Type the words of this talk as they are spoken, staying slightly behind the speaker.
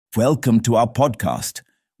Welcome to our podcast,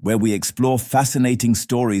 where we explore fascinating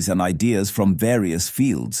stories and ideas from various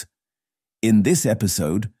fields. In this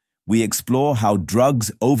episode, we explore how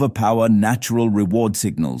drugs overpower natural reward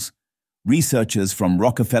signals. Researchers from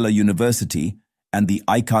Rockefeller University and the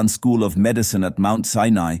Icahn School of Medicine at Mount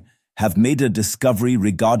Sinai have made a discovery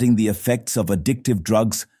regarding the effects of addictive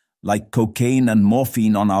drugs like cocaine and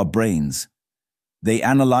morphine on our brains. They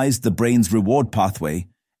analyzed the brain's reward pathway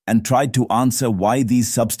and tried to answer why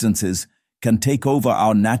these substances can take over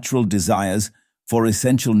our natural desires for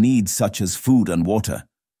essential needs such as food and water.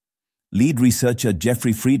 Lead researcher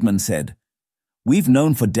Jeffrey Friedman said, "We've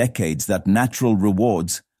known for decades that natural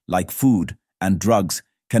rewards, like food and drugs,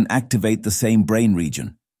 can activate the same brain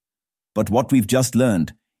region. But what we've just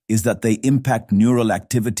learned is that they impact neural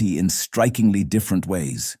activity in strikingly different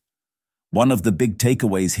ways. One of the big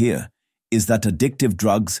takeaways here is that addictive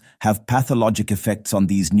drugs have pathologic effects on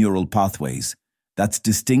these neural pathways. That's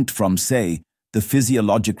distinct from, say, the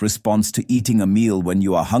physiologic response to eating a meal when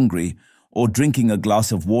you are hungry or drinking a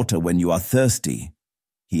glass of water when you are thirsty,"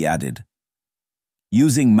 he added.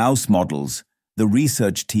 Using mouse models, the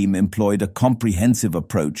research team employed a comprehensive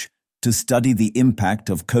approach to study the impact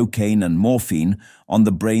of cocaine and morphine on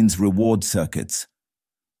the brain's reward circuits.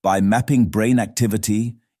 By mapping brain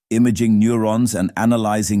activity, imaging neurons, and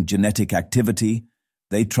analyzing genetic activity,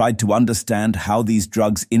 they tried to understand how these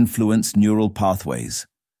drugs influence neural pathways.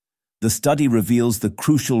 The study reveals the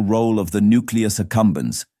crucial role of the nucleus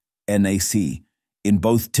accumbens, NAC, in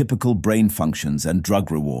both typical brain functions and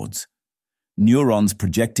drug rewards. Neurons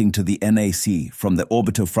projecting to the NAC from the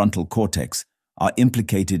orbitofrontal cortex are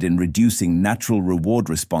implicated in reducing natural reward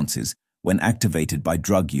responses when activated by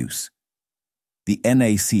drug use. The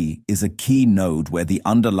NAC is a key node where the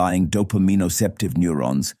underlying dopaminoceptive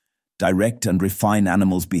neurons direct and refine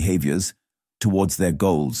animals' behaviors towards their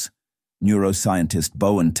goals, neuroscientist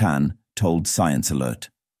Bowen Tan told Science Alert.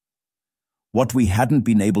 What we hadn't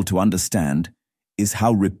been able to understand is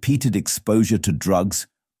how repeated exposure to drugs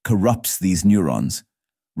corrupts these neurons,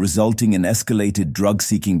 resulting in escalated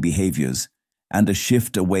drug-seeking behaviors and a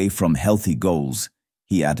shift away from healthy goals,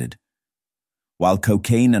 he added. While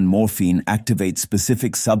cocaine and morphine activate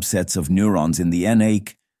specific subsets of neurons in the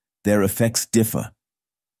NAC, their effects differ.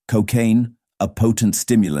 Cocaine, a potent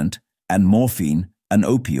stimulant, and morphine, an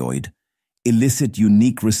opioid, elicit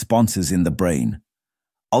unique responses in the brain,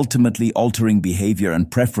 ultimately altering behavior and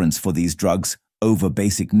preference for these drugs over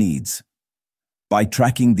basic needs. By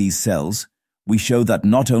tracking these cells, we show that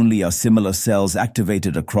not only are similar cells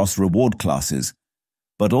activated across reward classes,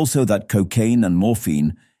 but also that cocaine and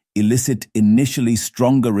morphine elicit initially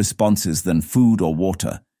stronger responses than food or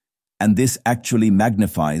water, and this actually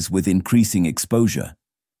magnifies with increasing exposure,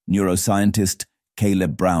 neuroscientist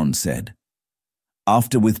Caleb Brown said.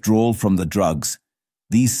 After withdrawal from the drugs,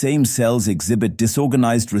 these same cells exhibit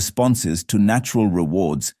disorganized responses to natural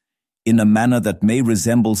rewards in a manner that may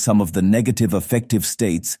resemble some of the negative affective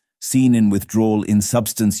states seen in withdrawal in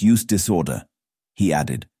substance use disorder, he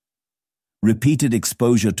added. Repeated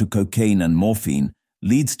exposure to cocaine and morphine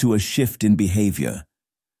leads to a shift in behavior,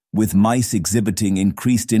 with mice exhibiting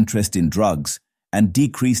increased interest in drugs and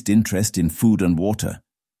decreased interest in food and water.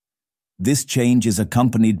 This change is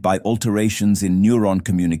accompanied by alterations in neuron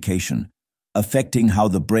communication, affecting how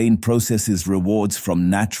the brain processes rewards from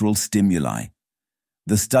natural stimuli.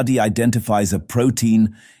 The study identifies a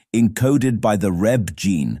protein encoded by the Reb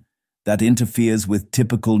gene that interferes with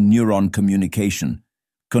typical neuron communication,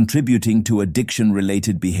 contributing to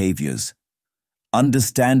addiction-related behaviors.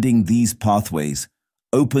 Understanding these pathways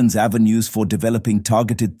opens avenues for developing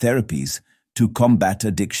targeted therapies to combat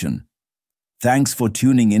addiction. Thanks for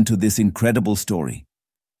tuning into this incredible story.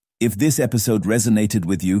 If this episode resonated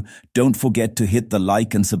with you, don't forget to hit the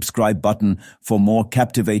like and subscribe button for more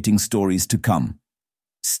captivating stories to come.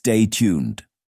 Stay tuned.